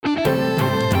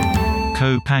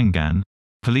Koh Phangan.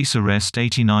 Police arrest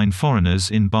 89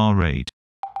 foreigners in bar raid.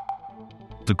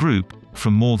 The group,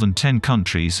 from more than 10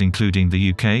 countries including the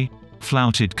UK,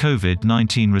 flouted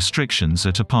COVID-19 restrictions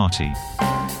at a party.